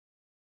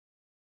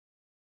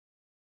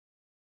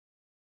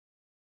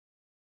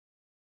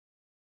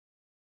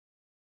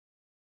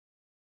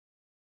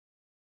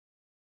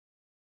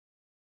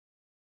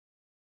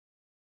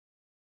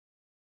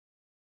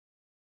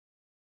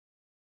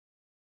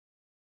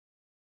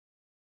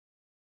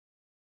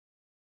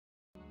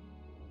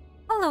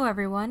Hello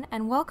everyone,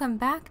 and welcome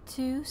back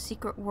to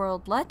Secret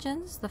World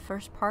Legends, the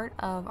first part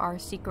of our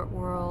Secret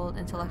World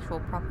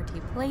intellectual property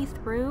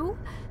playthrough.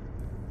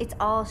 It's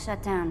all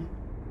shut down.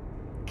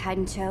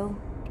 Kaidan show,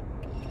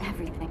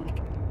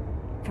 everything.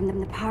 From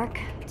the park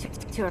to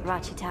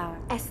Arachi Tower.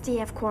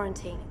 SDF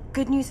quarantine.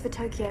 Good news for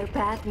Tokyo,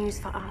 bad news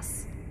for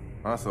us.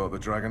 I thought the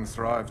dragons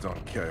thrived on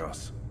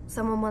chaos.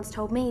 Someone once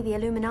told me the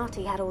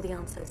Illuminati had all the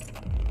answers.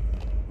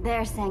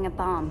 They're saying a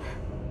bomb.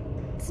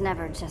 It's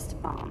never just a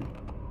bomb.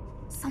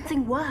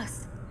 Something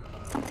worse.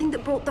 Something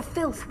that brought the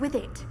filth with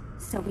it.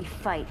 So we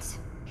fight.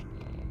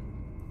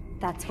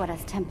 That's what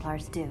us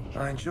Templars do.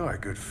 I enjoy a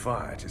good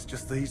fight, it's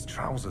just these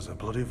trousers are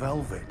bloody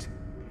velvet.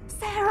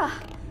 Sarah!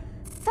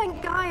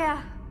 Thank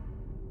Gaia!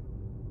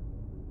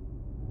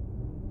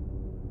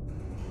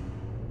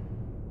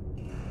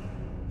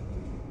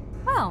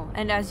 Well,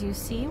 and as you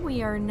see,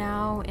 we are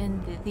now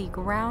in the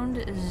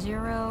Ground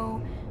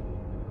Zero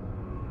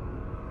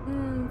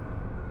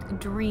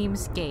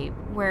dreamscape,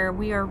 where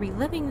we are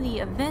reliving the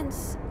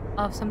events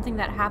of something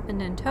that happened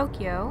in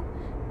Tokyo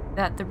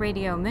that the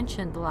radio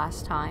mentioned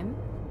last time.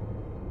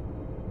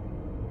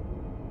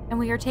 And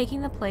we are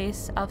taking the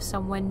place of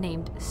someone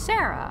named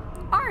Sarah.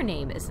 Our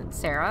name isn't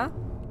Sarah.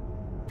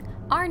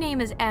 Our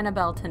name is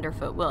Annabelle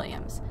Tenderfoot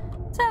Williams.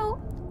 So,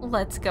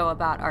 let's go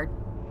about our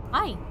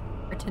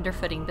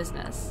tenderfooting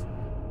business.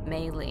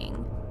 Mei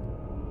Ling.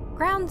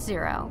 Ground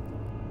Zero.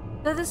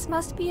 Though this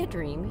must be a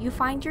dream, you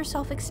find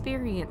yourself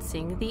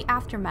experiencing the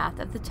aftermath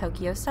of the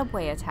Tokyo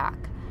subway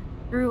attack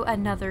through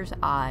another's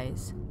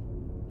eyes.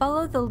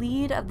 Follow the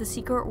lead of the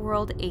Secret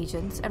World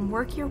agents and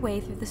work your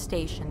way through the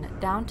station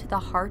down to the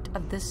heart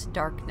of this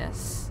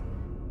darkness.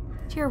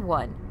 Tier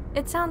 1.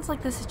 It sounds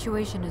like the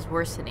situation is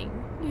worsening.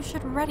 You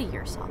should ready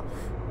yourself.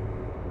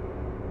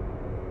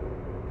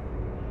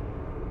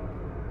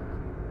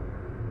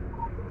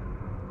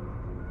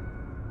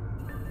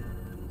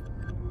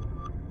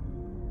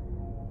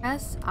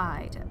 Press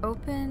I to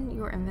open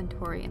your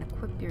inventory and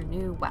equip your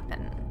new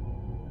weapon.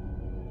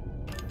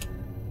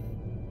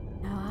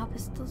 Now how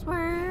pistols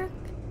work.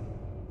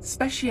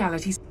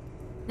 Specialities.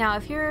 Now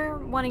if you're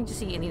wanting to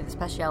see any of the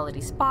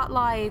specialty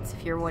spotlights,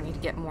 if you're wanting to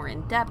get more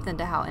in depth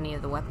into how any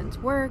of the weapons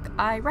work,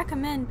 I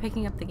recommend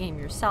picking up the game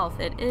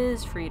yourself. It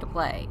is free to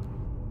play.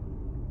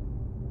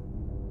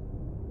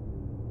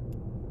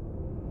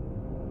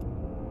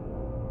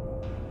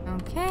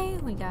 Okay,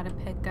 we gotta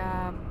pick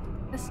up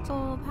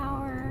pistol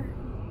power.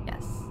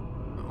 Yes,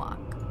 unlock.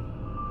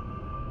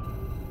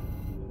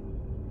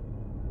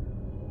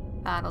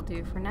 That'll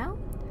do for now.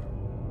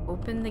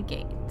 Open the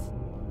gate.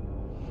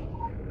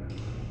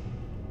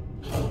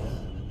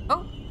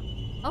 Oh,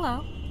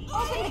 hello.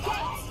 Open the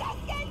gates!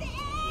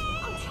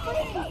 I'm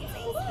trying!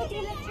 Hit the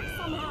electric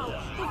somehow.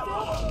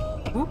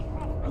 Oop.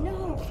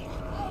 No!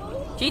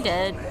 She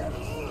did.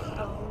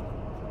 Oh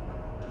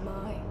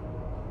my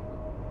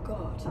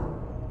god.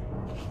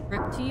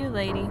 Rip to you,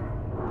 lady.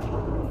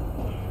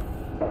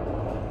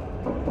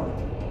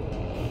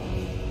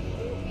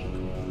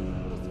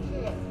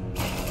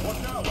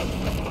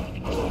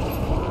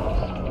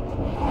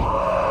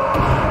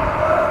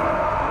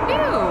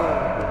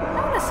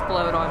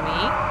 Explode on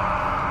me.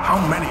 How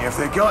many have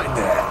they got in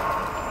there?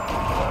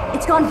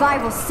 It's gone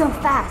viral so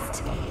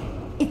fast.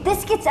 If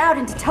this gets out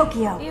into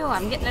Tokyo... Ew,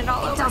 I'm getting it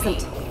all over me. It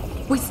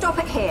doesn't. We stop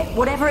it here,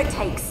 whatever it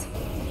takes.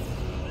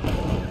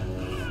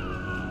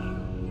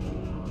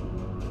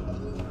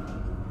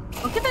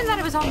 Well, given that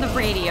it was on the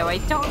radio, I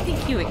don't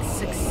think you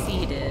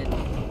succeeded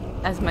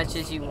as much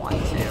as you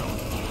want to.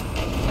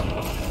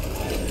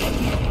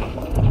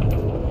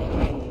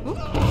 Oop.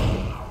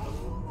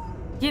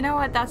 You know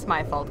what? That's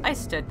my fault. I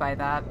stood by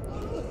that.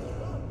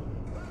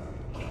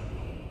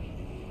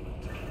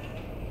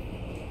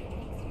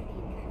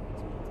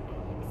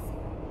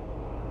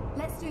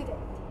 Let's do this.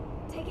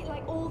 Take it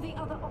like all the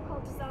other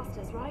occult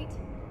disasters, right?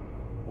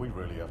 We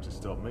really have to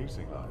stop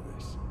meeting like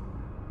this.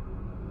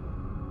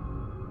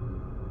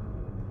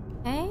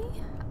 Okay.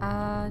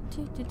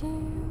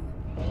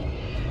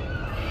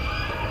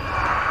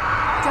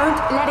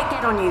 Don't let it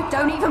get on you.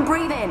 Don't even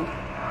breathe in.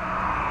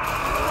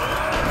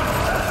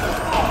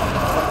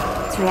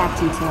 It's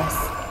reacting to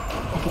us,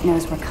 like it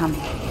knows we're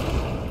coming.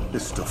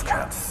 This stuff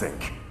can't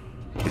think.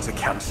 It's a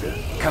cancer.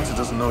 Cancer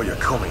doesn't know you're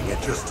coming, it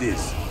just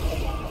is.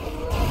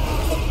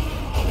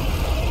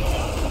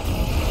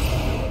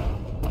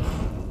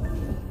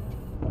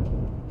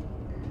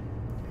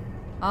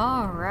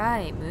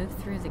 Alright, move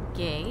through the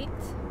gate.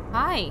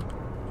 Hi.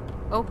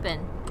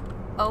 Open.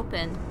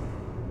 Open.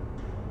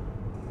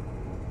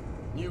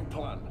 New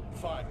plan.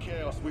 Fight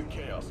chaos with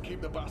chaos.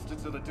 Keep the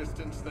bastards at a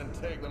distance, then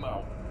take them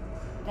out.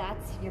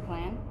 That's your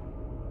plan?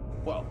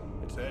 Well,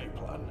 it's a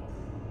plan.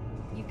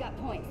 You've got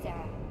points,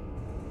 Sarah.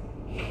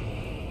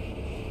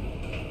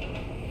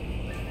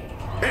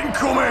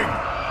 Incoming!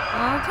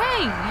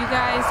 Okay, you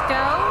guys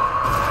go.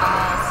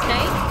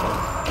 Stay.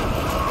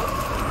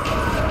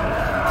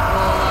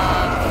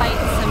 We'll fight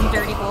some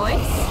dirty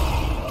boys.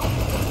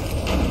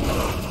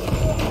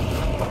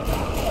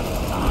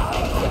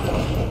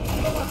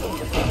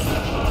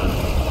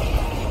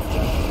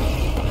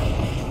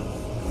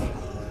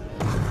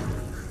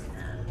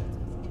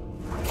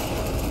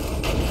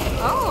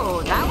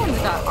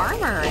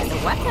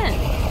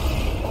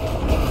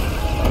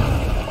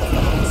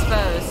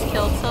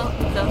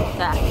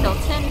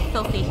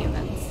 filthy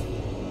humans.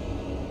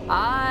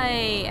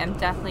 I am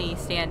definitely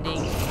standing...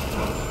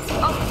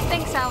 Oh,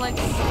 thanks, Alex.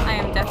 I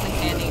am definitely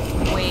standing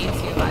way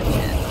too much in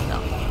the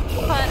film.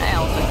 But I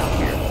also don't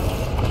care.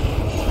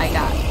 I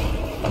got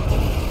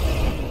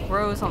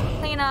Rose on the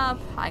cleanup.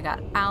 I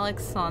got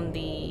Alex on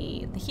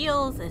the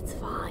heels. It's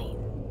fine.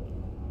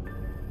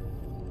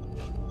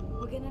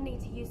 We're gonna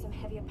need to use some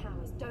heavier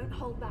powers. Don't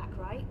hold back,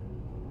 right?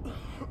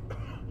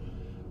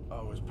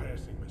 I was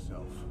pacing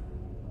myself.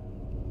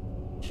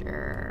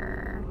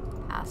 Sure.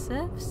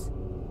 Passives.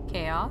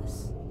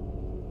 Chaos.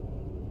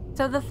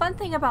 So the fun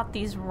thing about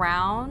these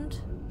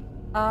round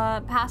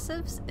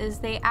passives is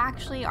they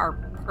actually are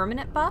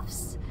permanent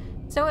buffs.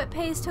 So it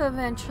pays to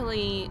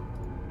eventually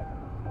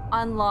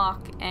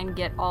unlock and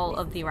get all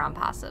of the round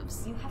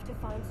passives. You have to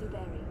find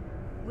Zuberi.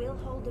 We'll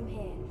hold them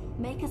here.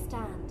 Make a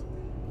stand.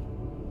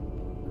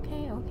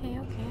 Okay, I'm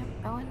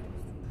going.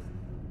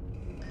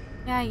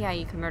 Yeah,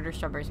 you can murder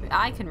strawberry smoothie.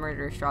 I can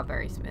murder a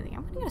strawberry smoothie.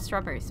 I'm gonna get a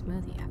strawberry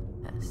smoothie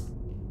after this.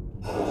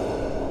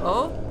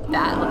 Oh,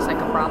 that looks like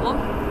a problem.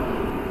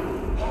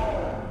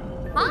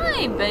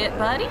 Hi,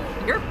 buddy.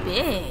 You're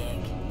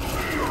big.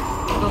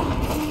 Boom.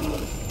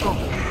 Boom.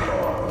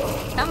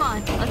 Come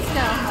on, let's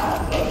go.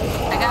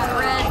 I got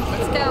red.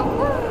 Let's go.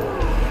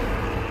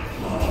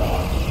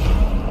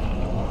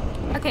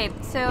 Woo! Okay,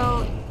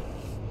 so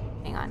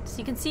hang on. So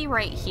you can see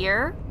right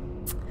here.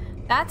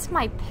 That's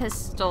my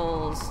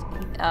pistol's,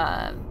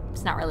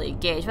 it's not really a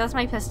gauge, but that's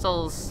my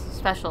pistol's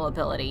special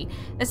ability.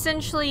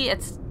 Essentially,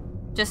 it's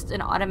just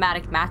an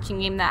automatic matching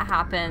game that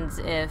happens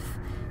if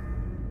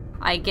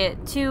I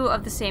get 2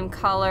 of the same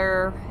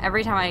color.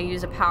 Every time I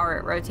use a power,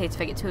 it rotates.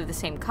 If I get 2 of the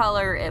same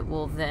color, it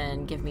will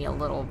then give me a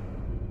little,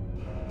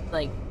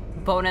 like,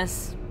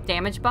 bonus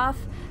damage buff.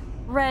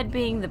 Red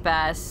being the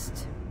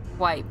best,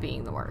 white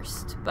being the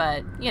worst.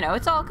 But, you know,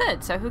 it's all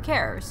good, so who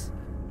cares?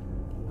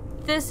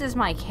 This is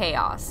my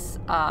chaos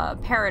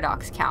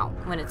paradox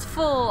count. When it's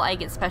full, I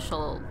get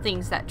special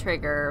things that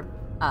trigger.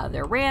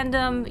 They're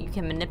random. You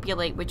can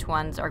manipulate which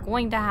ones are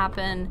going to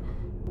happen.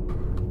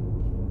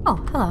 Oh,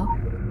 hello.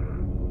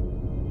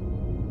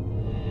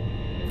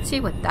 Let's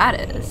see what that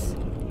is.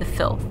 The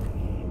filth.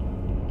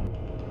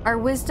 Our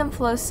wisdom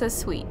flows so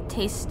sweet.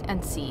 Taste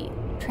and see.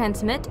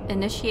 Transmit,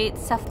 initiate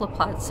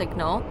cephalopod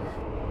signal.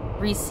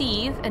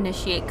 Receive,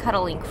 initiate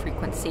cuddling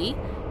frequency.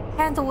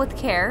 Handle with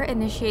care,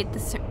 initiate the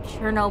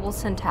Chernobyl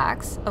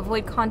syntax.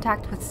 Avoid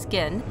contact with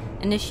skin,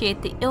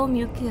 initiate the ill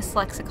mucus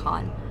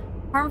lexicon.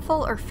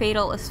 Harmful or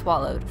fatal if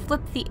swallowed,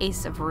 flip the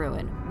ace of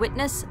ruin.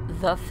 Witness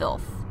the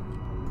filth.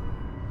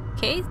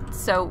 Okay,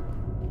 so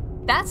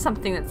that's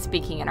something that's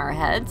speaking in our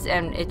heads,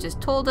 and it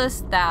just told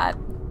us that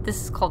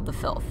this is called the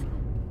filth.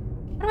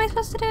 What am I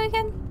supposed to do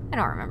again? I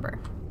don't remember.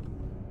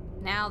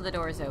 Now the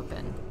door's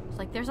open. It's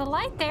like, there's a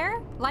light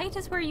there. Light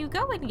is where you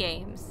go in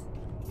games.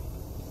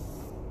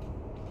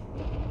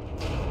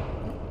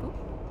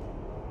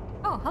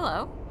 Oh,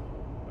 hello.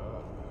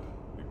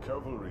 The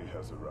cavalry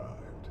has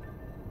arrived.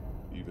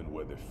 Even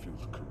where the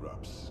filth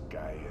corrupts,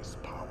 Guy has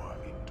power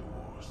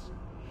indoors.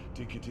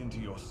 Take it into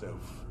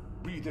yourself.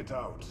 Breathe it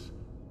out.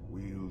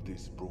 Will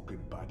this broken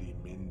body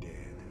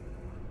mended?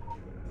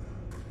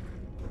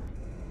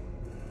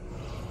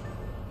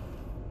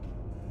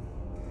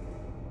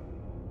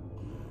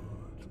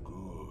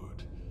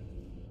 Good.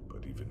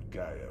 But even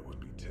Gaia will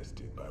be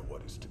tested by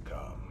what is to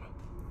come.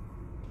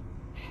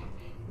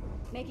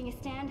 Making a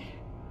stand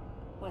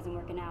wasn't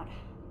working out.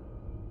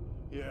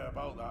 Yeah,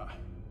 about that.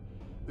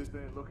 This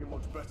ain't looking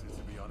much better,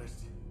 to be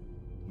honest.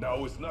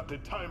 Now is not the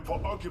time for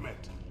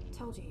argument.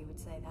 Told you he would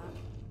say that.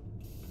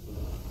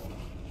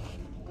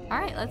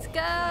 Alright, let's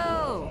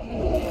go!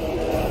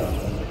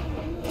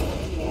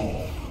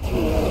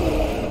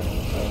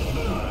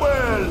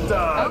 Well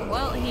done! Oh,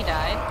 well, he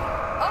died.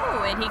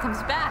 Oh, and he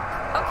comes back.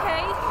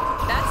 Okay,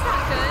 that's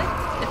not good.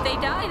 If they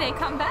die, they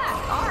come back.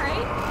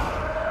 Alright.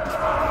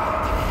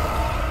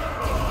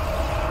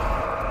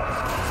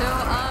 So,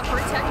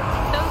 protect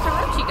those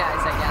Orochi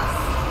guys, I guess.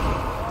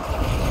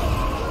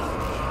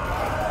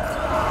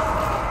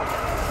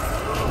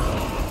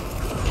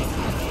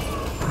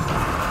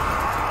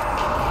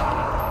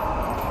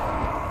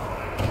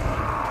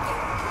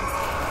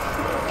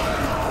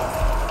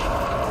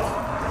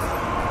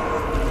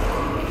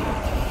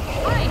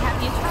 Hi, have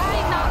you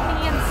tried not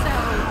being so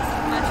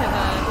much of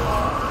a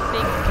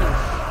big goof?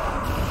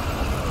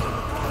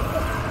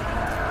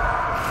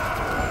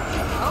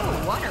 Oh,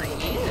 what are you?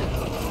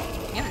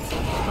 You haven't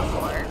seen these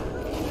before.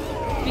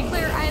 To be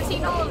clear, I have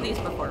seen all of these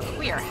before, but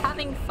we are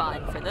having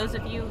fun. For those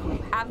of you who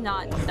have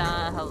not,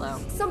 hello.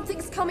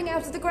 Something's coming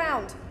out of the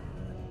ground.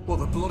 What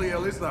the bloody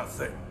hell is that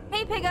thing?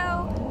 Hey,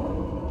 Piggo!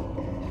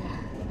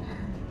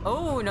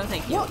 Oh, no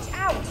thank you. Watch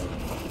out!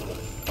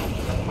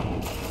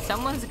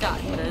 Someone's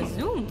got the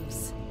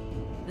zooms.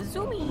 The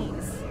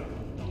zoomies.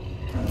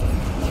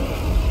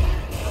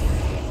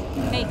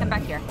 Hey, come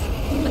back here.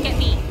 Look at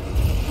me.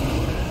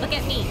 Look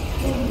at me.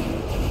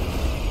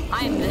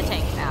 I'm the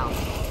tank now.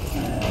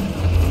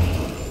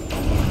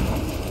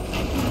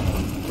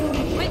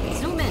 Quit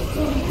zooming.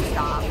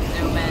 Stop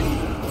zooming.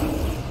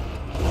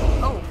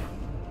 Oh.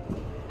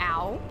 Ow.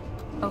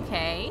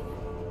 Okay.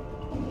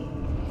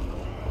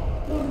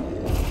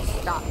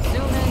 Stop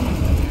zooming.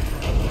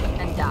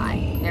 And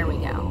die. There we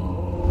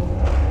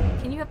go.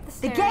 Can you up the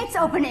stairs? The gate's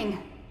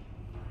opening!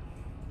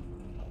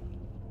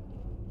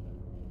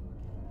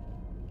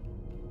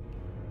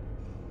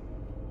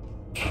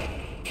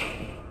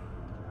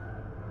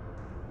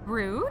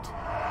 Rude?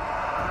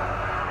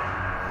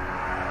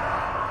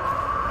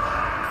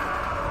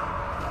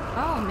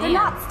 Oh, man. They're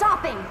not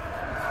stopping!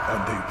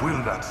 And they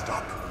will not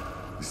stop.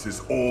 This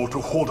is all to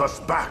hold us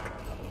back.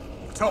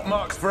 Top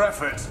marks for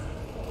effort.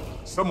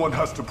 Someone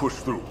has to push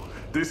through.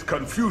 This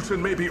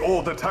confusion may be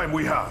all the time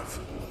we have.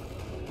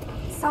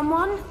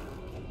 Someone?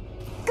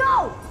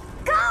 Go!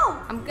 Go!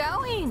 I'm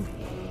going!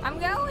 I'm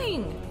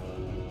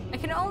going! I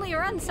can only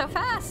run so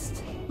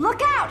fast.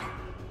 Look out!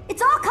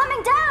 It's all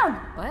coming down!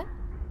 What?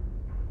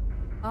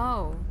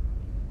 Oh.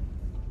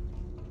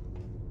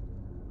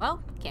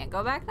 Well, can't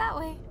go back that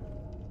way.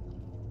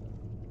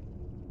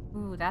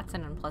 Ooh, that's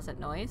an unpleasant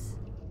noise.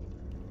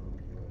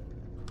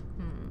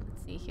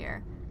 Let's see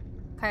here.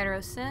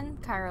 Cairo Sin,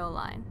 Cairo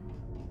Line.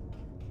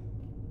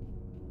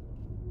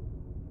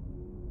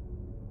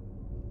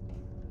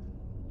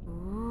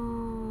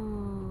 Ooh.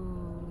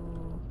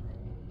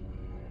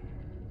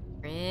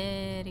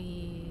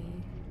 Pretty.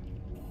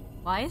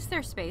 Why is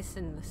there space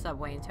in the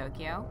subway in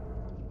Tokyo?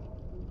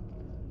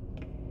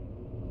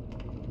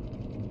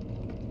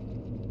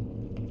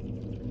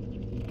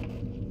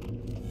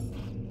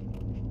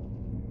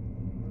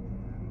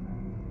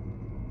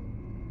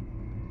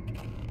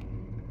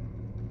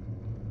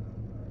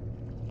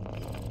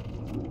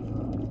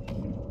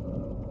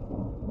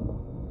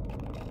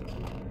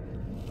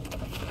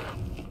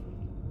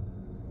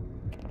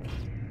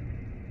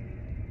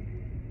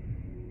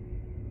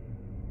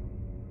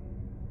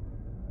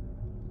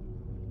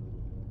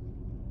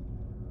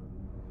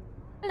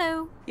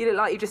 Hello. You look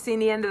like you've just seen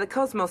the end of the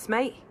cosmos,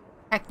 mate.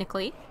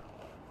 Technically.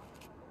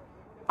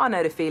 I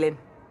know the feeling.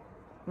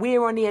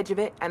 We're on the edge of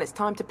it, and it's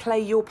time to play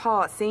your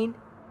part, scene.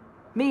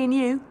 Me and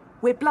you,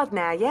 we're blood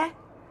now, yeah?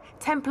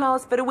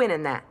 Templars for the win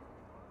and that.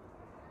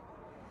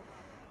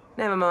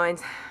 Never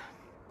mind.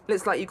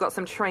 Looks like you've got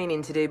some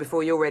training to do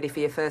before you're ready for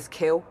your first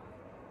kill.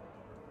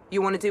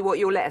 You want to do what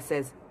your letter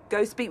says.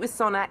 Go speak with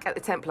Sonnac at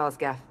the Templars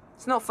gaff.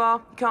 It's not far,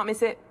 you can't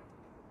miss it.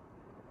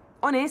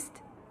 Honest,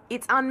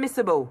 it's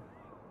unmissable.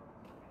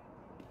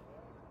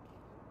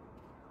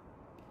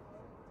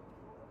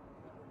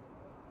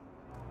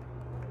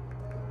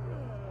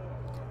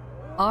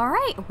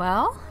 Alright,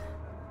 well.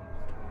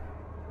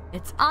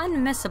 It's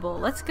unmissable.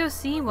 Let's go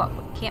see what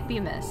can't be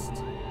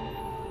missed.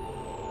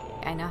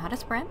 I know how to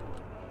sprint.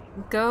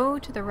 Go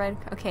to the red...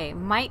 Okay,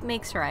 might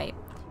makes right.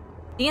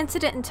 The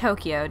incident in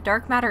Tokyo,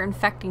 dark matter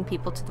infecting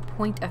people to the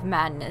point of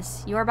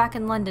madness. You are back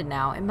in London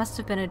now. It must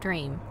have been a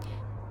dream.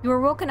 You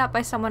were woken up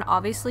by someone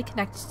obviously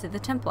connected to the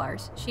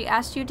Templars. She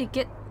asked you to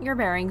get your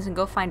bearings and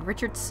go find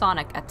Richard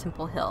Sonnac at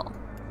Temple Hill.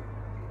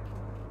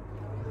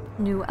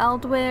 New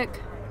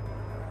Eldwick.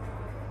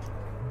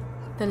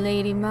 The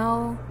Lady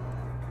Mo.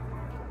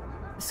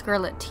 The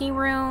Scarlet Tea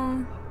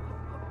Room.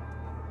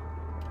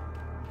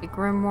 The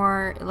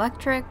Grimoire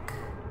Electric.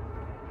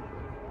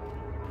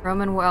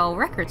 Roman Well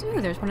Records.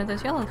 Ooh, there's one of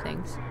those yellow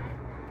things.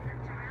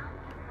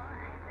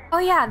 Oh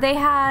yeah, they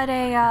had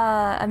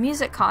a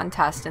music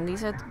contest, and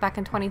these are back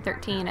in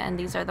 2013, and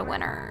these are the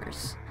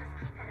winners.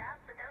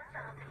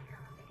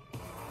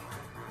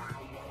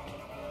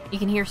 You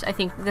can hear, I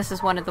think this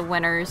is one of the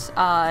winners.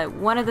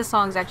 One of the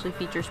songs actually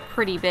features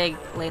Pretty Big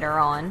later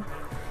on.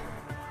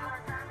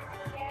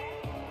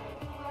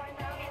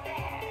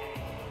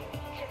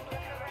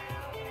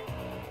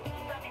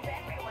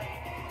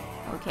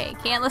 Okay,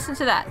 can't listen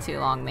to that too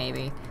long,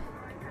 maybe.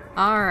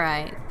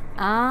 Alright.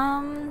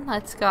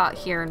 Let's go out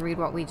here and read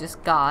what we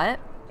just got.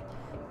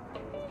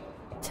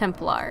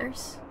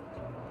 Templars.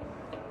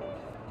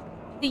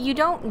 You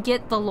don't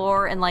get the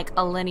lore in like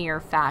a linear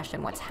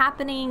fashion. What's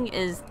happening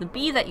is the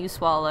bee that you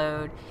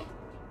swallowed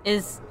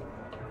is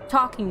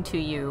talking to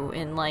you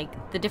in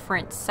like the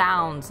different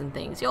sounds and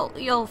things.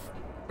 You'll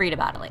read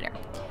about it later.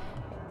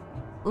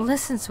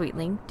 Listen,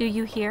 sweetling, do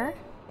you hear?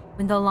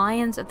 When the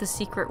lions of the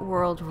secret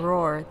world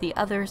roar, the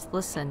others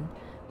listen.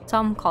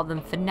 Some call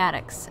them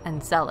fanatics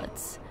and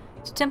zealots.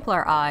 To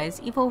Templar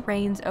eyes, evil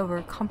reigns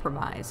over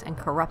compromise and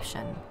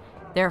corruption.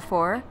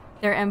 Therefore,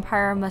 their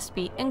empire must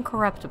be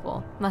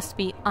incorruptible, must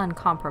be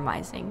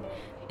uncompromising.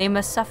 They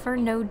must suffer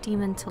no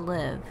demon to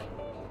live.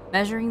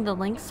 Measuring the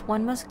lengths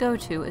one must go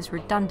to is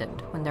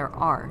redundant when there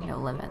are no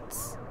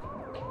limits.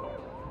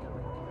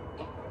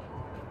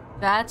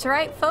 That's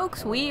right,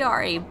 folks. We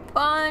are a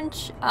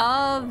bunch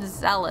of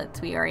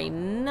zealots. We are a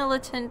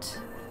militant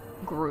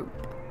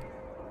group.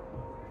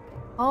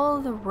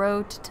 Follow the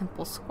road to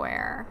Temple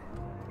Square.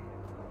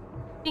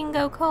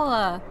 Bingo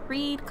Cola.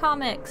 Read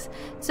comics.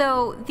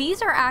 So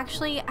these are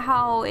actually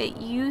how it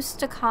used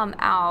to come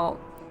out.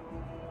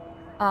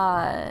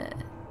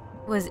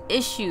 Was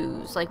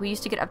issues. Like we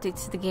used to get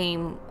updates to the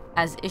game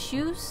as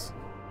issues.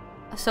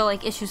 So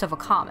like issues of a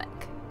comic.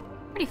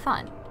 Pretty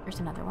fun. Here's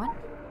another one.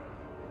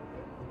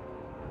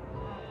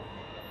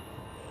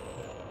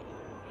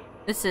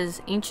 This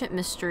is Ancient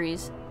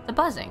Mysteries, the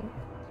buzzing.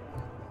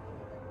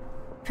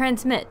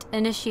 Transmit,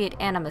 initiate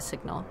anima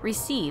signal.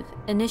 Receive,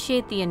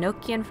 initiate the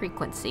Enochian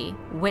frequency.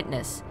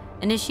 Witness,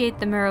 initiate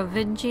the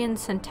Merovingian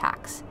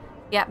syntax.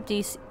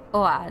 Yapdis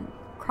Oad,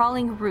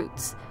 crawling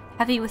roots,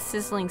 heavy with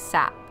sizzling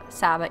sap,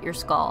 at your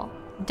skull.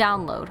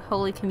 Download,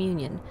 Holy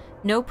Communion.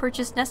 No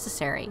purchase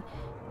necessary.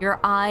 Your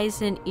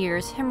eyes and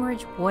ears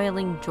hemorrhage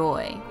boiling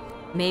joy.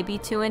 May be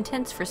too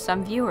intense for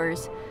some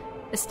viewers.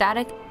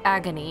 Ecstatic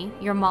agony,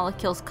 your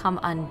molecules come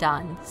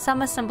undone.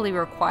 Some assembly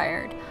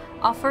required.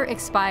 Offer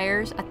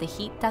expires at the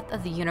heat death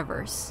of the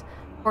universe.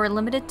 For a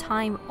limited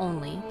time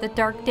only, the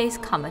dark days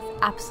cometh,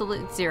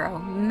 absolute zero,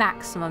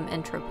 maximum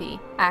entropy.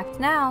 Act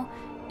now.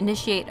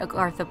 Initiate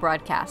Agartha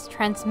broadcast.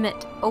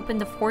 Transmit. Open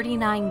the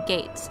 49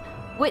 gates.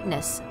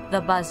 Witness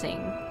the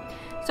buzzing.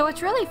 So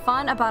what's really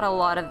fun about a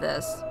lot of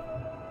this,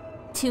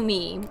 to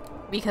me,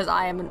 because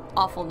I am an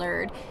awful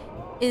nerd,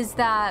 is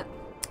that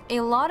a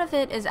lot of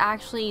it is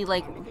actually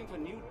like... Looking for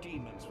new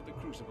demons for the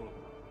Crucible.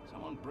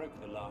 Someone broke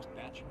the last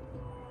batch.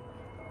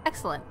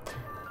 Excellent.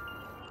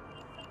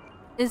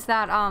 Is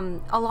that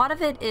a lot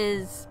of it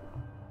is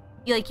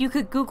like you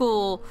could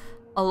Google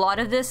a lot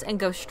of this and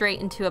go straight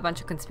into a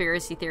bunch of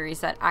conspiracy theories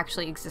that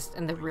actually exist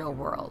in the real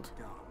world.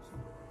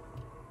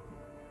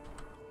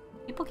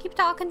 People keep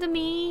talking to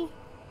me.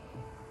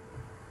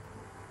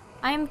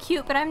 I am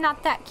cute, but I'm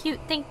not that cute.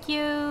 Thank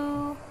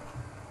you.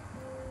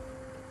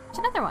 There's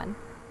another one.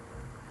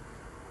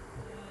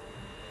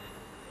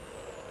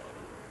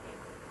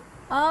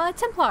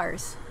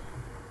 Templars.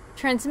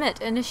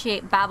 Transmit,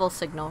 initiate babble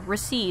signal.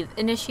 Receive,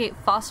 initiate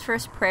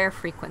phosphorus prayer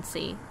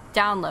frequency.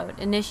 Download,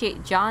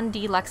 initiate John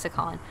D.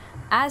 lexicon.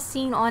 As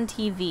seen on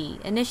TV,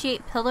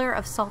 initiate Pillar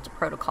of Salt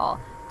protocol.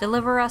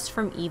 Deliver us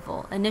from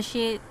evil.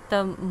 Initiate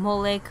the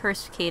Mole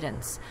cursed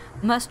cadence.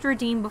 Must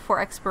redeem before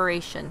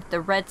expiration.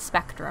 The red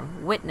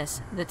spectrum.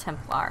 Witness the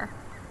Templar.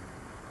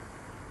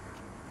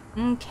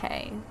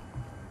 Okay.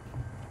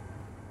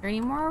 Are there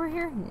any more over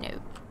here?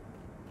 No.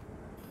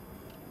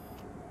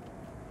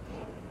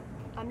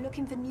 I'm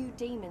looking for new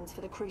demons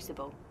for the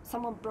Crucible.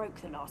 Someone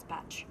broke the last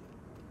batch.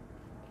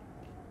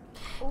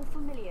 All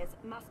familiars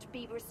must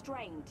be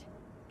restrained.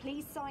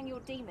 Please sign your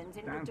demons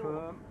in the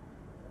door.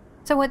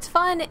 So what's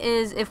fun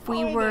is if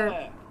we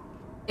were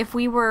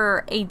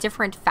a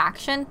different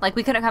faction, like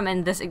we couldn't come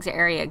in this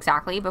area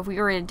exactly, but if we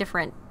were a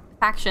different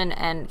faction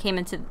and came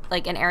into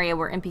like an area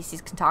where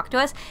NPCs can talk to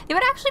us, they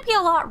would actually be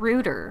a lot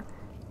ruder.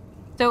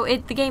 So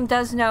the game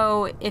does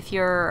know if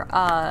you're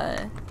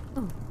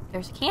ooh,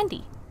 there's a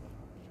candy.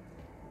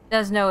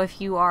 Does know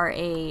if you are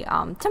a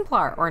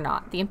Templar or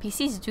not. The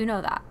NPCs do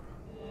know that.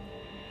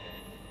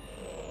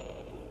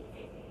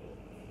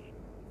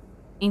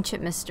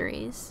 Ancient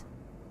Mysteries.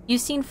 You've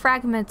seen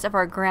fragments of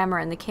our grammar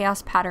in the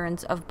chaos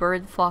patterns of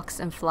bird flocks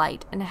in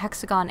flight, and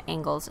hexagon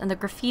angles, and the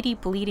graffiti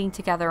bleeding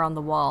together on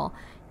the wall,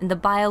 and the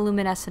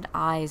bioluminescent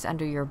eyes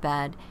under your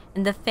bed,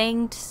 and the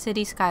fanged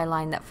city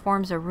skyline that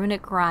forms a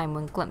runic rhyme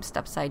when glimpsed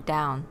upside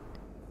down.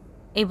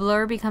 A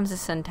blur becomes a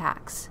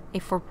syntax. A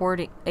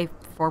foreboding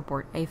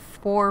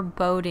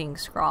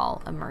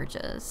scrawl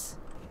emerges.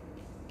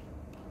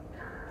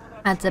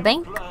 That's a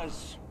bank.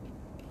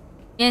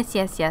 Yes,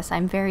 yes, yes.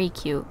 I'm very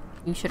cute.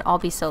 You should all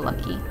be so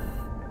lucky.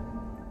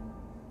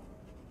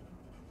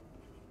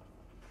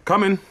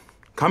 Come in.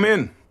 Come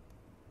in.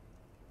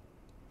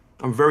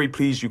 I'm very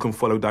pleased you can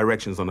follow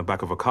directions on the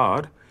back of a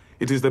card.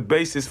 It is the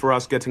basis for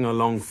us getting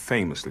along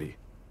famously.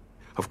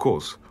 Of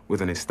course,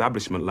 with an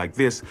establishment like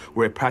this,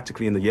 we're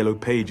practically in the yellow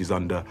pages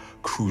under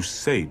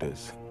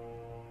Crusaders.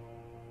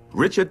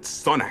 Richard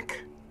Sonnac.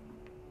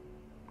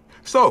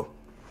 So,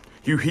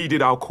 you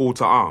heeded our call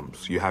to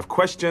arms. You have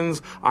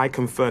questions, I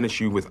can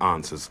furnish you with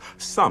answers.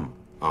 Some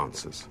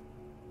answers.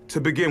 To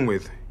begin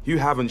with, you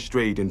haven't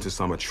strayed into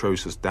some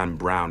atrocious Dan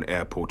Brown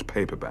airport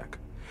paperback.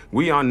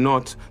 We are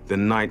not the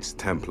Knights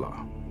Templar.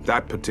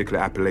 That particular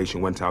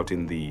appellation went out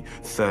in the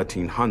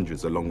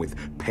 1300s along with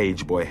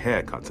page boy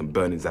haircuts and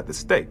burnings at the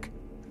stake.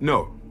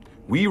 No,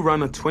 we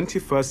run a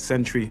 21st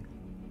century,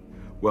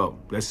 well,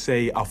 let's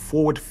say a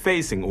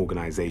forward-facing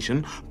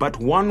organization, but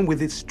one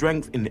with its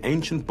strength in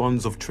ancient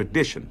bonds of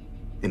tradition,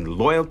 in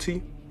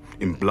loyalty,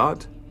 in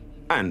blood,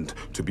 and,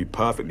 to be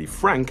perfectly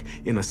frank,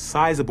 in a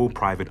sizable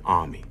private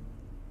army.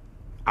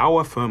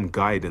 Our firm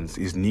guidance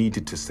is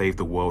needed to save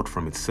the world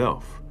from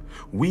itself.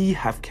 We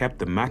have kept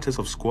the matters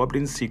of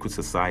squabbling secret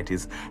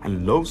societies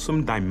and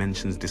loathsome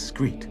dimensions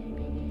discreet,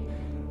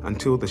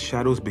 until the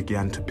shadows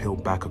began to peel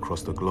back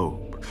across the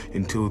globe,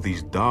 until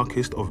these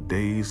darkest of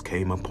days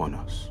came upon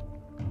us.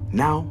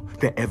 Now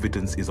the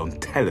evidence is on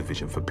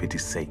television, for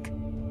pity's sake.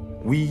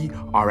 We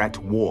are at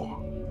war.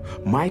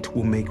 Might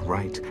will make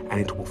right, and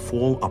it will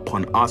fall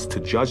upon us to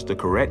judge the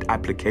correct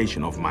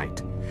application of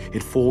might.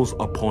 It falls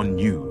upon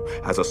you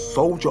as a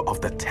soldier of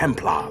the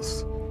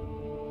Templars.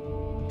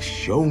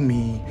 Show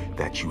me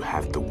that you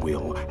have the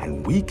will,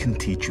 and we can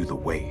teach you the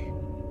way.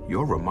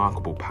 Your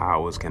remarkable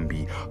powers can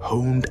be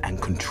honed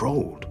and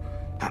controlled,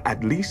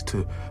 at least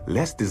to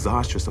less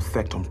disastrous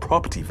effect on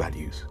property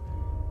values.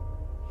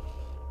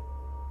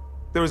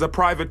 There is a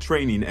private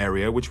training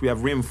area which we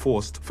have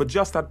reinforced for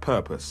just that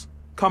purpose.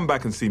 Come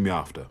back and see me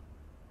after.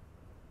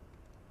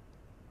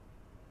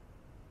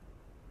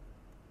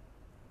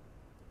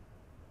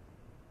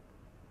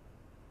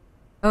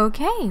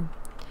 Okay.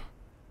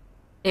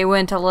 It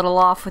went a little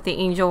off with the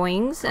angel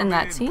wings in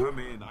that scene. Come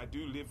in. I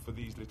do live for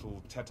these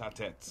little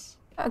tete-a-tetes.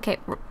 Okay.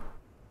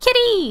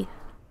 Kitty!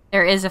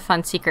 There is a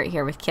fun secret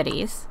here with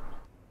kitties.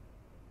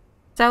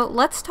 So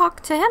let's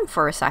talk to him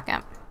for a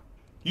second.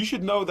 You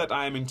should know that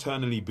I am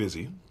internally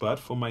busy, but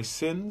for my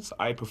sins,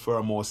 I prefer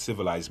a more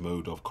civilized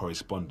mode of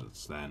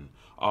correspondence than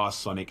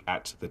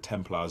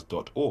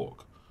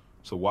rsonic@thetemplars.org.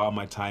 So while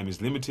my time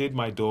is limited,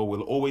 my door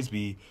will always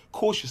be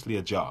cautiously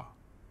ajar.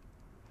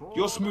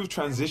 Your smooth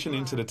transition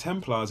into the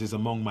Templars is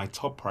among my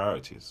top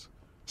priorities,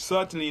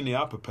 certainly in the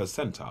upper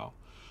percentile.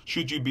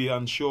 Should you be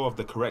unsure of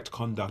the correct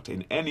conduct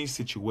in any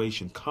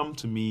situation, come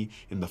to me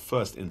in the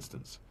first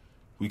instance.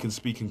 We can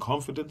speak in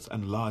confidence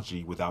and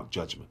largely without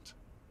judgment.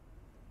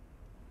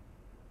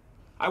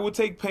 I would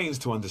take pains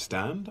to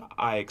understand.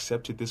 I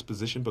accepted this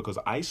position because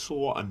I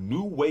saw a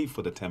new way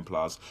for the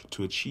Templars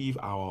to achieve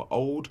our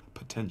old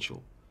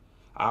potential.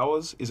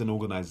 Ours is an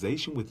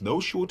organization with no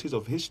shortage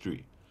of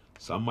history.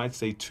 Some might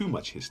say too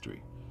much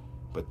history.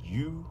 But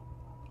you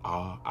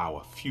are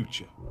our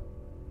future.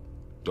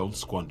 Don't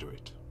squander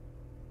it.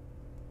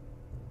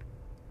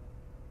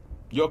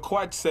 You're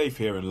quite safe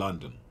here in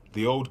London.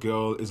 The old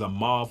girl is a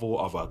marvel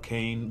of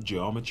arcane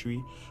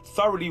geometry,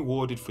 thoroughly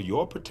warded for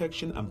your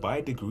protection and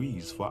by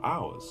degrees for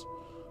ours.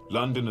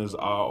 Londoners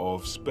are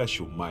of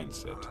special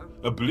mindset,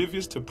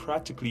 oblivious to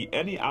practically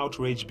any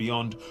outrage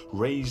beyond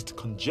raised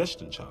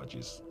congestion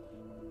charges.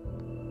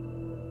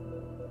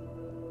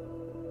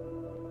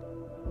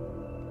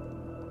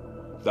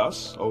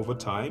 Thus, over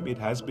time, it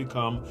has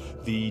become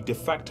the de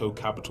facto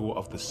capital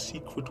of the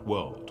secret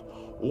world.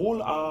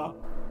 All are,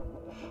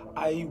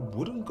 I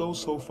wouldn't go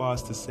so far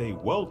as to say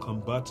welcome,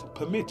 but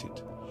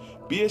permitted.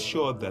 Be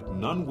assured that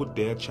none would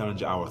dare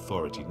challenge our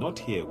authority, not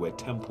here where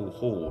Temple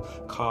Hall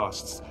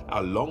casts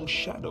a long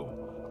shadow.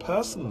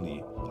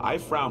 Personally, I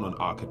frown on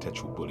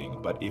architectural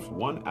bullying, but if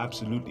one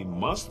absolutely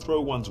must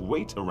throw one's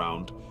weight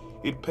around,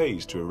 it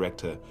pays to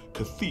erect a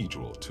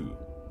cathedral too.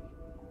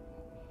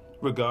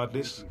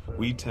 Regardless,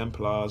 we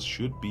Templars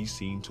should be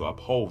seen to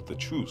uphold the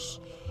truce,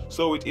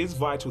 so it is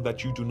vital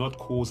that you do not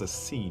cause a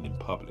scene in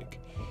public.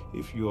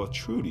 If you are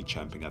truly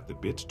champing at the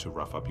bit to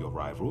rough up your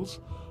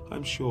rivals,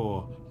 I'm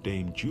sure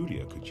Dame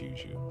Julia could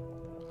use you.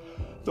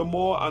 The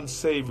more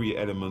unsavory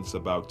elements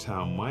about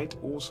town might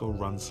also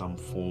run some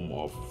form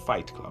of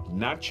fight club.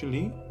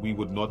 Naturally, we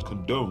would not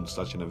condone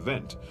such an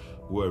event,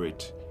 were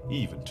it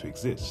even to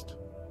exist.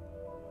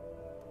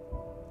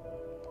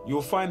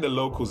 You'll find the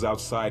locals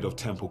outside of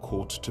Temple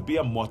Court to be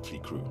a motley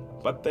crew,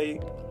 but they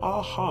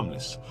are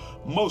harmless,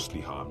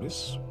 mostly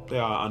harmless. They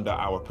are under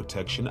our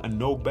protection and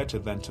know better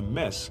than to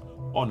mess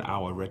on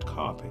our red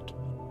carpet.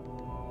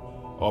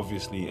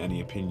 Obviously, any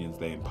opinions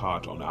they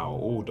impart on our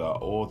order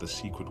or the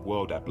secret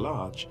world at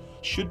large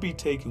should be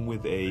taken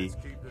with a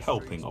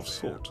helping of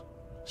salt.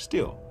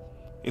 Still,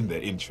 in the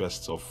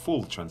interests of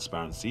full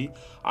transparency,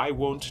 I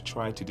won't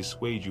try to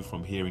dissuade you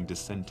from hearing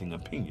dissenting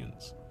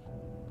opinions.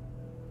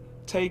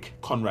 Take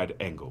Conrad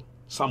Engel.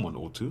 Someone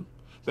ought to.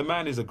 The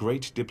man is a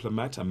great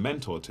diplomat, a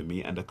mentor to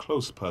me, and a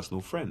close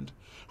personal friend.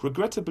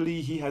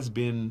 Regrettably, he has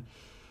been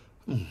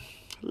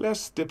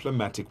less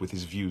diplomatic with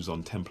his views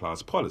on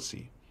Templars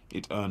policy.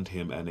 It earned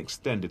him an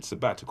extended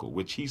sabbatical,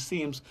 which he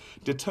seems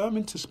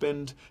determined to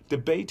spend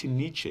debating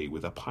Nietzsche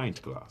with a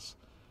pint glass.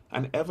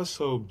 An ever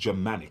so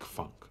Germanic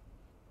funk.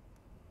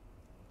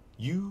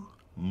 You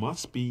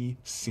must be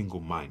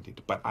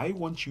single-minded, but I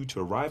want you to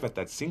arrive at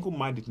that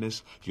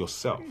single-mindedness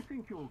yourself.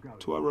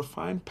 To a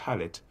refined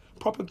palate,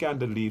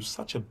 propaganda leaves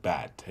such a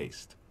bad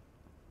taste.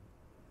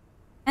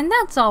 And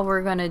that's all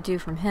we're gonna do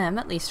from him,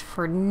 at least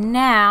for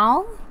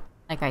now.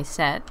 Like I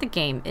said, the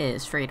game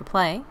is free to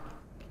play.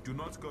 Do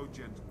not go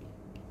gentle.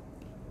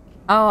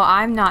 Oh,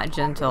 I'm not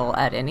gentle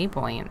at any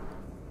point.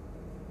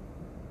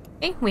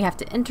 Okay, we have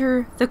to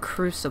enter the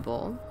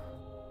Crucible.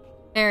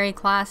 Very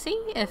classy,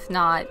 if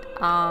not,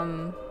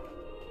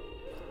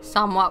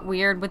 somewhat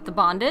weird with the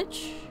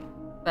bondage.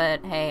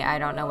 But hey, I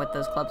don't know what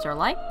those clubs are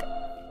like.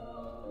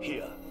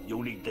 Here,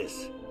 you'll need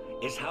this.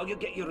 It's how you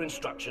get your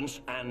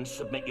instructions and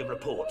submit your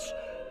reports.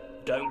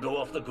 Don't go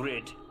off the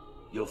grid.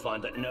 You'll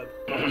find that no...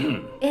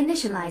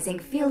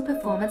 Initializing field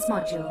performance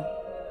module.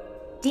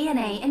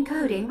 DNA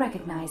encoding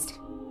recognized.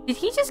 Did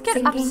he just get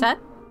Syncing. upset?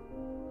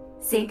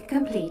 Sync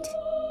complete.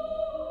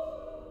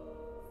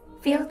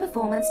 Field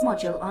performance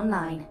module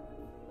online.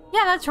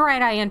 Yeah, that's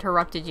right, I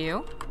interrupted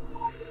you.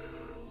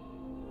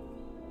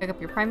 Pick up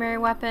your primary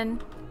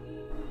weapon.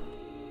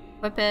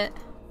 Equip it.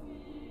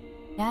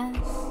 Yes.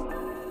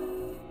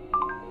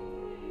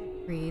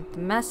 Read the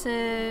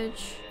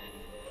message.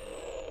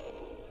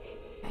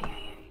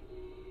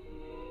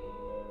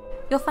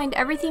 You'll find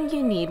everything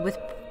you need with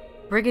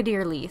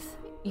Brigadier Leith.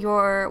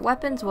 Your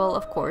weapons will,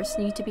 of course,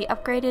 need to be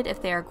upgraded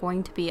if they are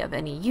going to be of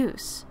any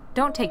use.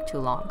 Don't take too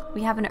long.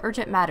 We have an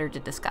urgent matter to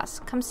discuss.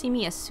 Come see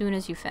me as soon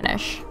as you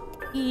finish.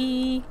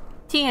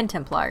 Tea and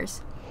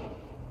Templars.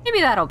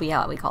 Maybe that'll be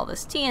how we call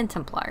this. Tea and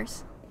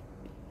Templars.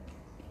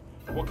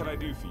 What can I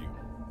do for you?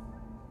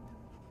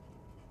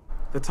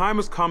 The time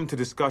has come to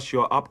discuss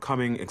your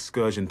upcoming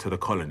excursion to the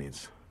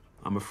colonies.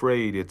 I'm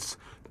afraid it's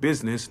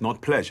business,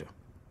 not pleasure.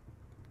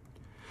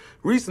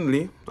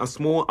 Recently, a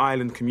small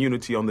island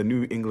community on the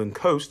New England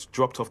coast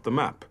dropped off the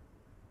map.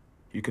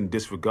 You can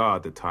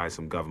disregard the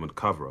tiresome government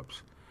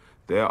cover-ups.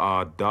 There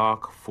are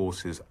dark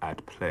forces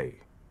at play.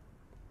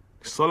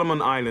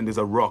 Solomon Island is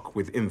a rock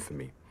with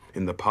infamy.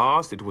 In the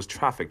past, it was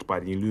trafficked by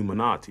the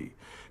Illuminati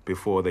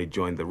before they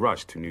joined the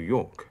rush to New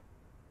York.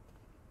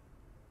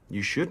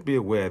 You should be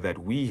aware that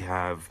we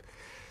have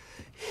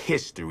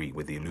history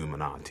with the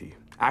Illuminati,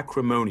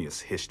 acrimonious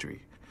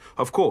history.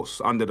 Of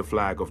course, under the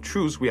flag of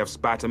truce, we have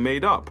spat and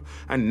made up,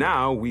 and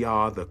now we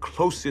are the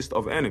closest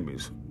of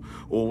enemies.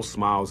 All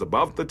smiles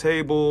above the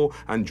table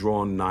and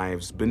drawn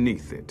knives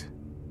beneath it.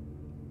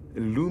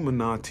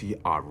 Illuminati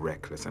are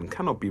reckless and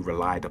cannot be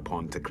relied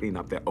upon to clean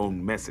up their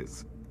own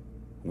messes.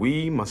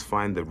 We must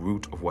find the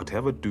root of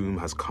whatever doom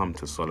has come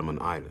to Solomon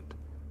Island.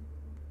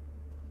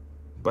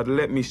 But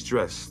let me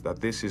stress that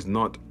this is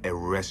not a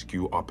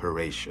rescue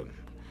operation.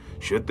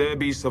 Should there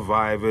be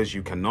survivors,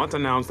 you cannot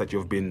announce that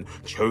you've been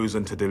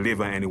chosen to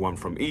deliver anyone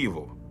from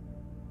evil.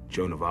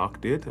 Joan of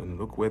Arc did, and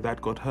look where that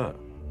got her.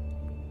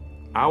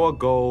 Our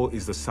goal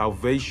is the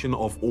salvation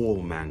of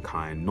all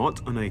mankind,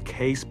 not on a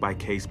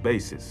case-by-case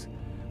basis.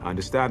 I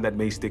understand that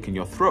may stick in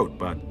your throat,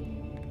 but,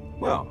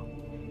 well,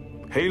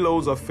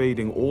 halos are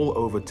fading all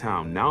over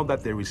town now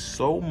that there is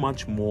so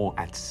much more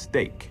at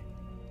stake.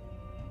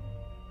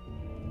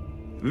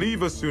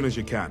 Leave as soon as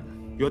you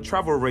can. Your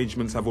travel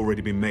arrangements have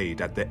already been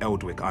made at the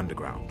Eldwick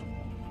Underground.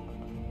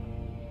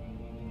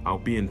 I'll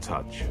be in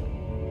touch.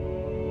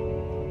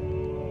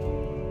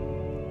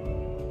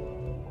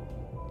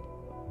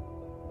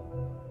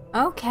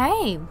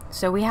 Okay,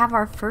 so we have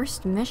our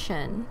first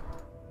mission.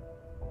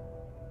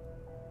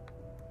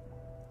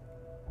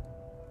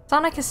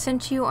 Sonnac has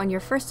sent you on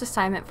your first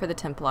assignment for the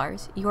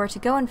Templars. You are to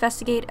go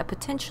investigate a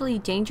potentially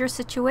dangerous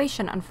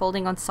situation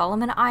unfolding on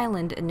Solomon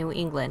Island in New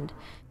England.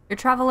 Your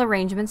travel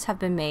arrangements have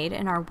been made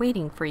and are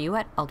waiting for you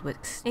at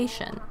Eldwick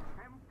Station.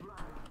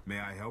 May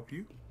I help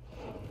you?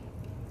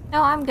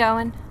 No, I'm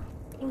going.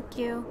 Thank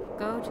you.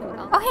 Go to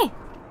Eldwick. Oh, hey!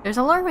 There's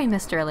a lure we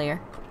missed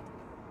earlier.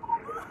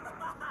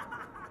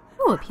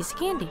 Ooh, a piece of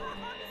candy.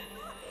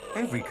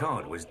 Every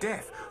card was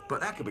deaf, but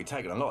that could be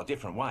taken a lot of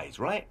different ways,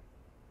 right?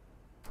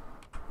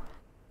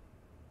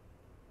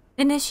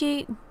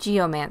 Initiate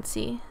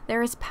geomancy.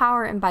 There is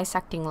power in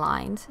bisecting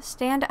lines.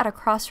 Stand at a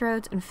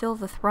crossroads and feel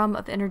the thrum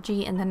of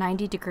energy in the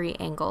 90-degree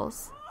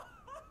angles.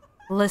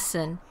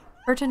 Listen.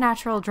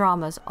 Preternatural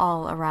dramas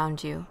all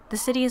around you. The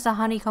city is a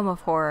honeycomb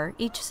of horror,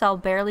 each cell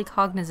barely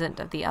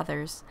cognizant of the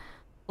others.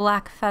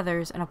 Black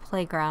feathers in a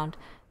playground,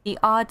 the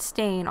odd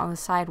stain on the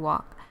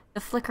sidewalk,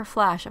 the flicker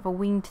flash of a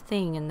winged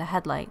thing in the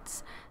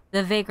headlights,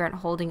 the vagrant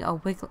holding a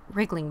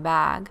wriggling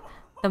bag,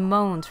 the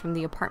moans from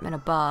the apartment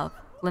above,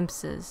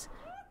 glimpses.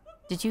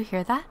 Did you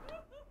hear that?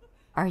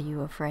 Are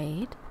you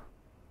afraid?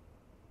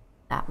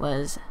 That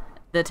was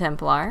the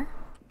Templar.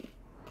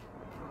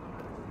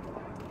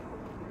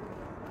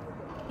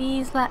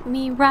 Please let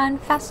me run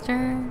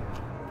faster.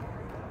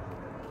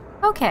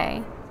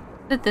 Okay,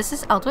 so this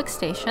is Eldwick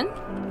Station.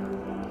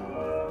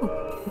 Ooh,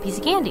 a piece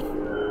of candy.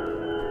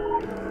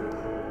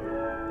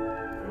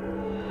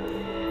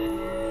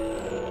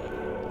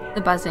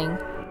 The buzzing.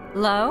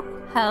 Hello?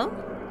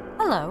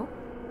 Hello?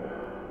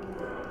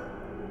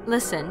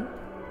 Listen.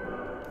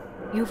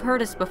 You've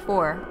heard us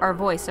before, our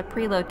voice a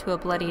prelude to a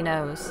bloody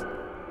nose.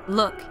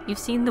 Look, you've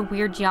seen the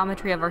weird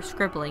geometry of our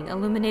scribbling,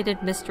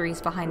 illuminated mysteries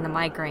behind the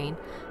migraine.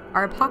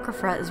 Our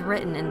apocrypha is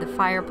written in the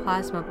fire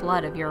plasma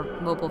blood of your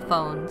mobile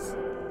phones.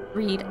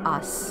 Read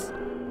us.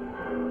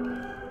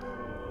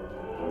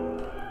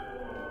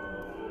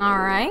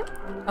 Alright.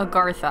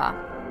 Agartha.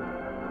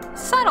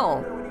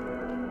 Settle!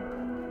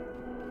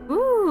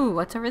 Ooh,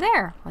 what's over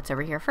there? What's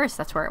over here first?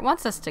 That's where it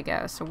wants us to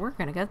go, so we're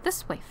gonna go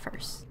this way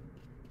first.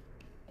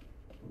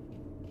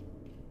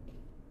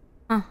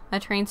 Huh, a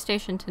train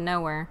station to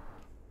nowhere.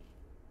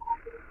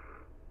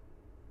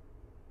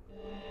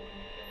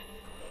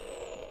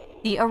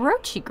 The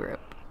Orochi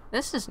Group.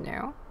 This is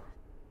new.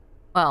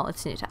 Well,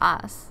 it's new to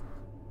us.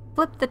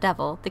 Flip the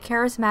Devil, the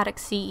charismatic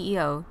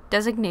CEO,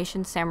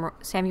 designation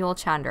Samuel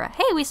Chandra.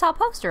 Hey, we saw a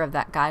poster of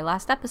that guy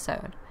last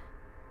episode.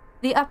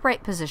 The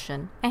Upright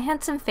Position. A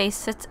handsome face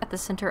sits at the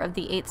center of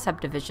the 8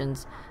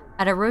 subdivisions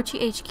at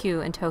Orochi HQ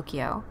in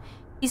Tokyo.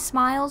 He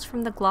smiles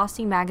from the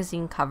glossy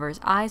magazine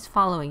covers, eyes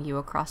following you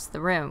across the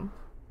room.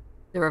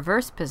 The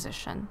Reverse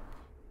Position.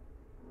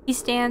 He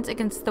stands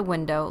against the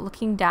window,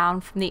 looking down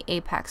from the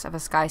apex of a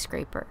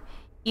skyscraper.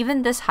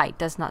 Even this height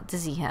does not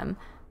dizzy him,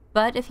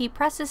 but if he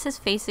presses his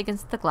face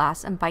against the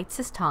glass and bites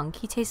his tongue,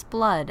 he tastes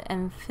blood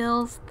and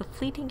feels the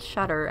fleeting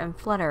shudder and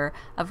flutter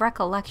of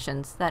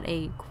recollections that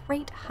a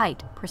great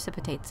height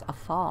precipitates a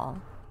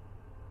fall.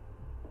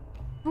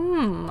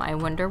 I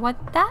wonder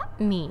what that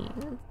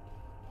means.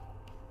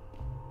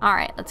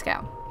 Alright, let's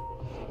go.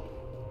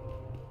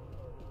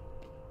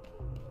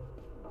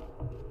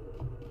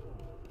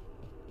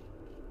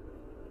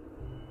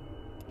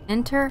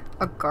 Enter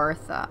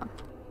Agartha.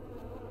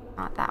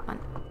 Not that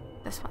one.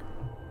 This one.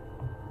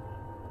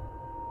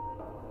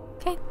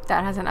 Okay,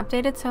 that hasn't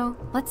updated, so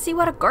let's see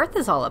what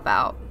Agartha's all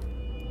about.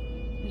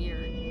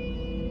 Weird.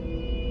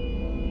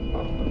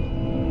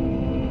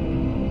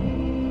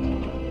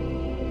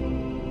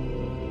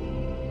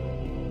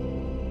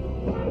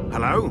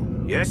 Hello?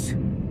 Yes?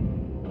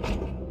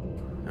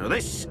 Now,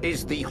 this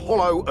is the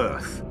Hollow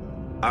Earth,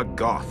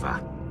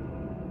 Agartha.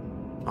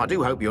 I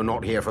do hope you're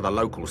not here for the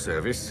local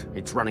service.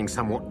 It's running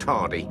somewhat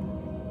tardy.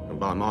 And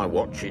by my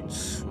watch,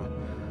 it's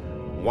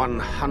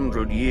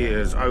 100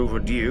 years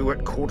overdue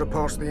at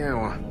 1/4 the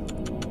hour.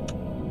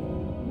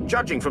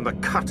 Judging from the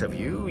cut of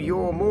you,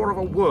 you're more of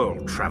a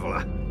world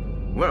traveller.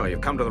 Well,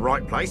 you've come to the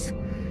right place.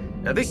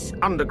 This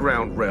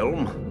underground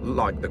realm,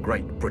 like the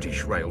great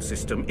British rail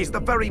system, is the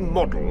very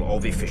model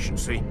of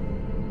efficiency.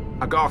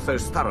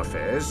 Agartha's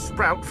thoroughfares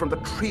sprout from the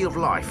Tree of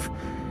Life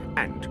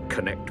and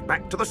connect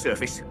back to the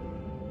surface.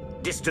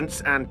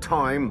 Distance and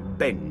time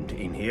bend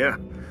in here.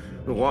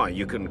 Why,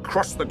 you can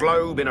cross the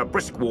globe in a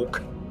brisk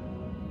walk.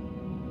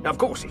 Of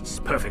course,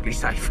 it's perfectly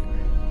safe.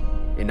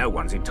 No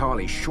one's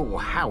entirely sure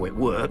how it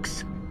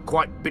works.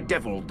 Quite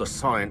bedeviled, the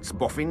science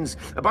boffins,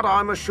 but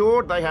I'm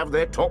assured they have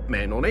their top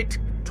men on it.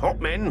 Top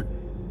men.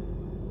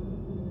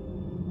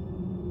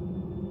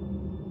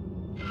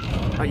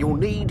 Now, you'll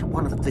need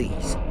one of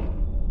these.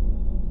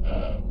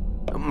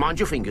 Mind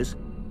your fingers.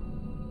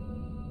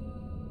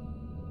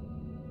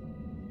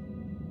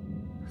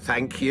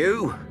 Thank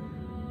you.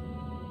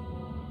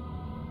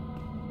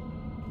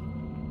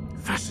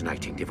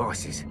 Fascinating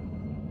devices.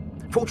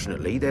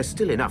 Fortunately, there's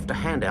still enough to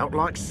hand out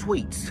like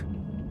sweets.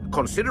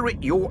 Consider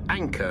it your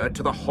anchor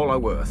to the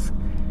Hollow Earth.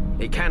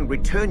 It can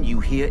return you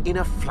here in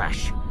a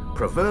flash,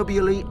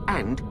 proverbially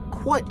and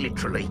quite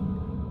literally.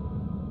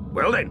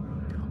 Well then,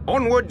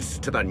 onwards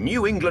to the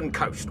New England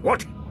coast,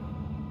 what?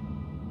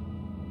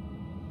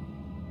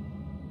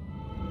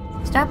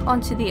 Step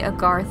onto the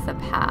Agartha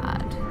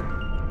pad.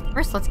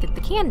 First, let's get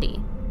the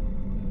candy.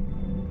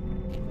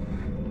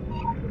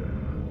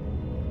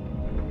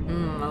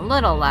 A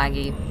little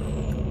laggy.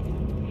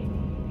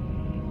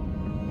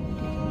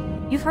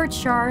 You've heard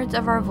shards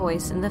of our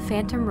voice in the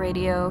phantom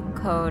radio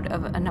code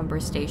of a number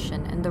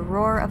station, and the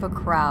roar of a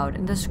crowd,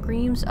 and the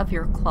screams of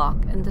your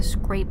clock, and the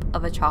scrape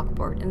of a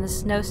chalkboard, and the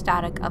snow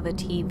static of a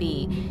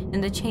TV,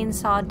 and the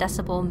chainsaw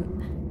decibel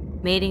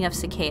mating of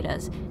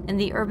cicadas, and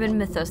the urban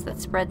mythos that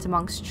spreads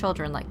amongst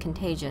children like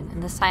contagion,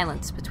 and the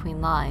silence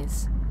between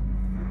lies.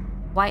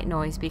 White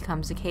noise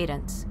becomes a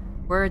cadence.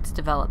 Words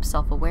develop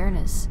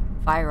self-awareness,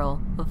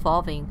 viral,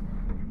 evolving,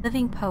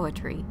 living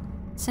poetry,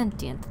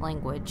 sentient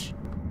language.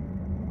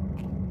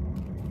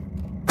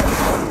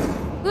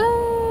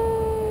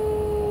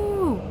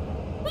 Woo!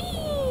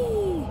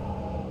 Whee!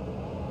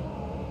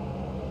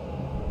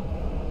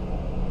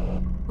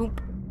 Oop.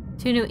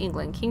 To New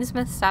England,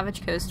 Kingsmouth,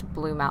 Savage Coast,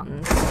 Blue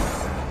Mountains.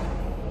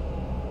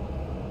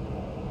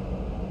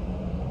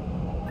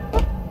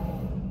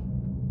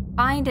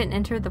 Find and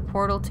enter the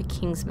portal to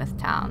Kingsmouth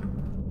Town.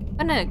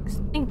 I'm gonna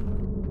think.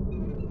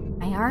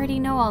 I already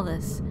know all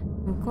this.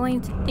 I'm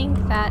going to think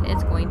that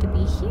it's going to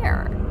be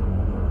here.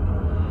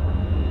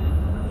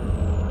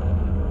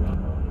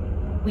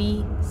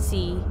 We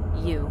see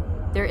you.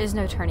 There is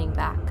no turning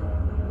back.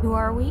 Who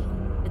are we?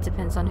 It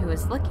depends on who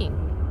is looking.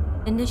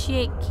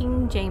 Initiate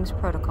King James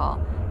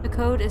Protocol. The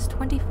code is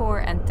 24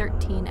 and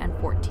 13 and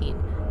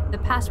 14. The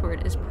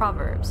password is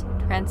Proverbs.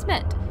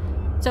 Transmit.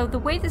 So the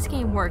way this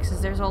game works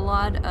is there's a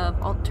lot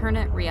of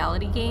alternate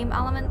reality game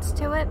elements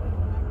to it.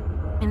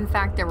 In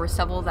fact, there were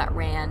several that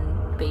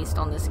ran based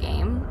on this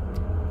game,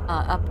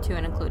 up to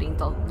and including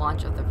the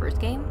launch of the first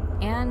game,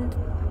 and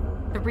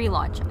the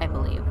relaunch, I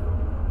believe.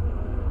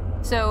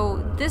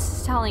 So this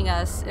is telling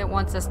us, it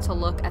wants us to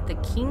look at the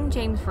King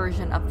James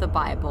Version of the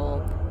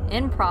Bible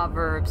in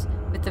Proverbs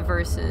with the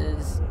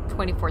verses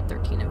 24,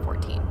 13, and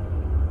 14.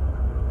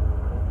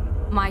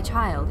 My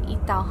child,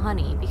 eat thou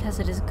honey, because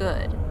it is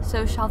good,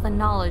 so shall the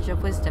knowledge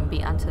of wisdom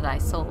be unto thy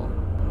soul.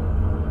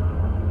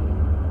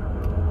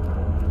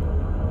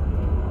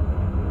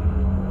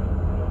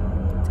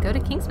 Let's go to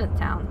Kingsmouth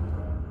Town.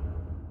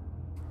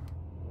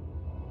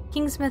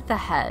 Kingsmouth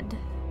Ahead.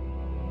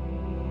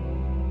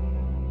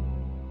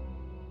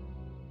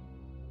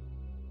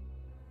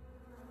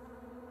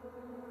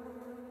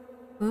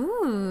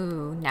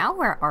 Ooh, now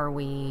where are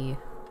we?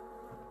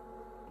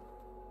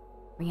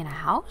 Are we in a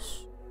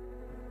house?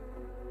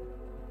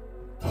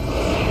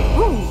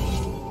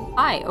 Ooh.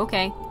 Hi,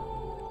 okay.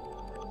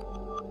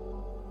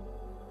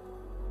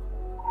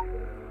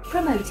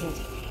 Promoted.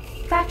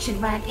 Faction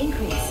rank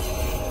increased.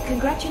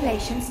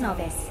 Congratulations,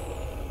 novice.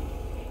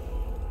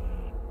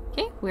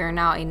 Okay, we are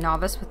now a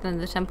novice within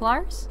the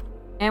Templars.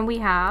 And we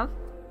have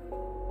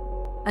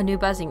a new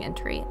buzzing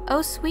entry.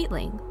 Oh,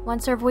 sweetling,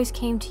 once our voice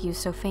came to you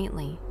so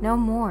faintly. No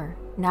more.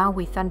 Now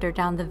we thunder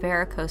down the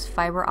varicose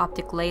fiber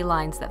optic ley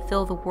lines that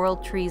fill the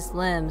world tree's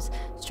limbs,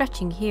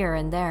 stretching here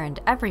and there and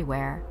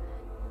everywhere.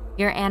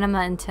 Your anima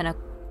antenna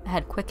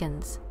head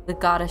quickens. The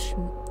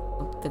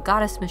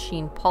goddess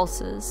machine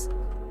pulses.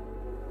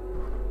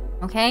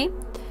 Okay?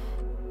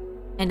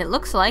 And it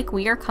looks like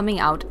we are coming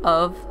out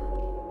of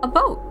a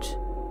boat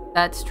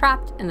that's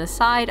trapped in the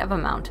side of a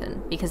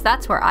mountain, because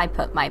that's where I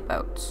put my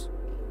boats.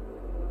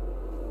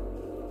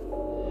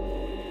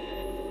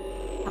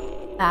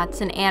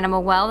 That's an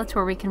animal well. That's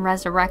where we can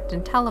resurrect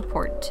and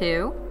teleport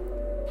to.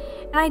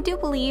 And I do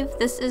believe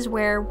this is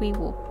where we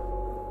will...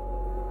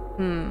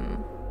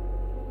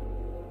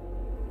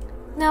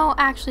 No,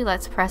 actually,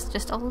 let's press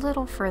just a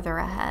little further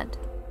ahead.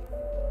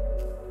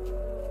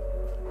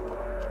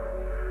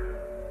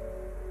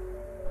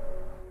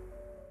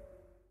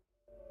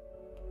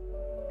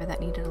 That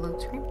needed a load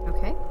screen.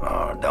 Okay.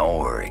 Oh, don't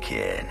worry,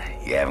 kid.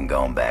 You haven't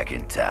gone back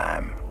in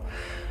time.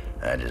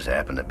 I just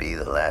happen to be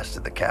the last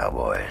of the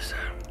cowboys.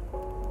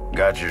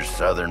 Got your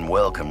southern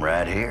welcome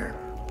right here.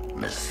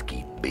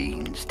 Mesquite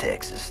beans,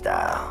 Texas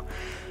style.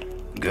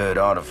 Good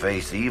ought to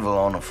face evil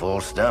on a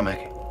full stomach.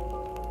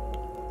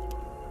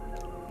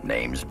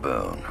 Name's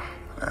Boone.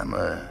 I'm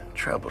a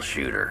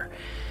troubleshooter.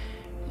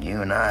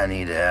 You and I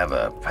need to have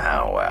a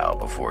powwow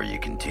before you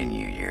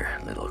continue your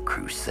little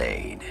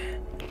crusade.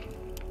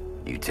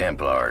 You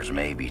Templars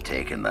may be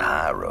taking the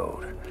high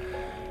road,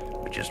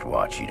 but just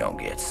watch you don't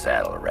get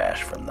saddle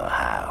rash from the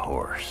high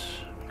horse,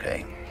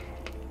 okay?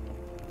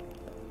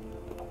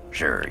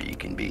 Sure, you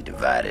can be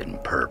divided in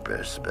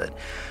purpose, but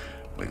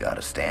we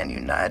gotta stand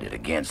united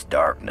against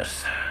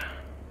darkness.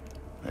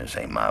 This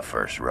ain't my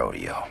first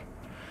rodeo.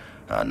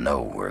 I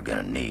know we're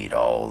gonna need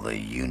all the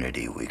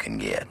unity we can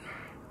get.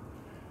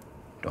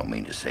 Don't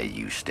mean to say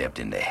you stepped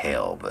into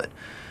hell, but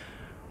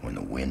when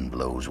the wind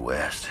blows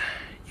west,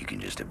 you can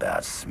just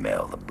about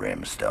smell the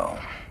brimstone.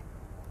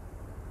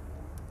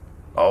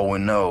 All we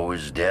know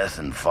is death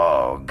and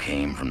fog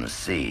came from the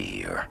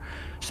sea, or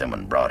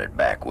someone brought it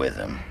back with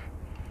him.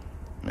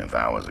 If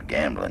I was a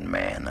gambling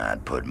man,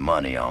 I'd put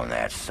money on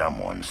that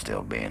someone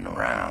still being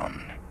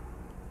around.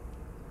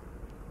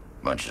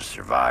 Bunch of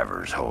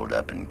survivors holed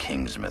up in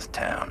Kingsmouth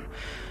town.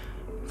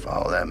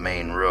 Follow that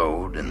main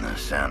road and the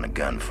sound of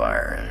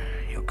gunfire,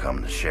 you'll come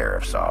to the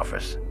sheriff's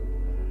office.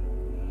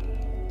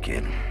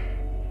 Kid,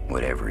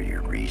 whatever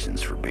your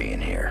reasons for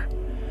being here,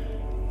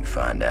 you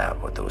find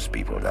out what those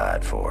people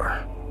died for,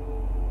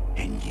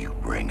 and you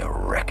bring a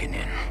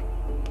reckoning.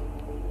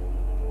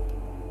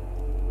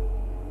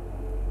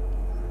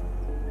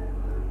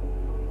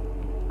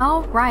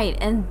 Alright,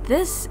 and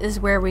this is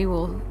where we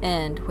will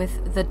end,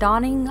 with the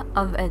dawning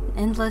of an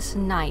endless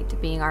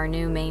night being our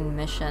new main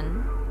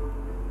mission.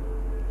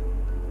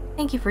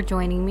 Thank you for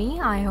joining me.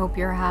 I hope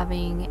you're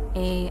having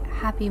a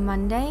happy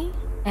Monday,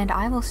 and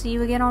I will see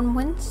you again on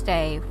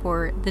Wednesday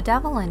for The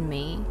Devil in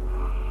Me.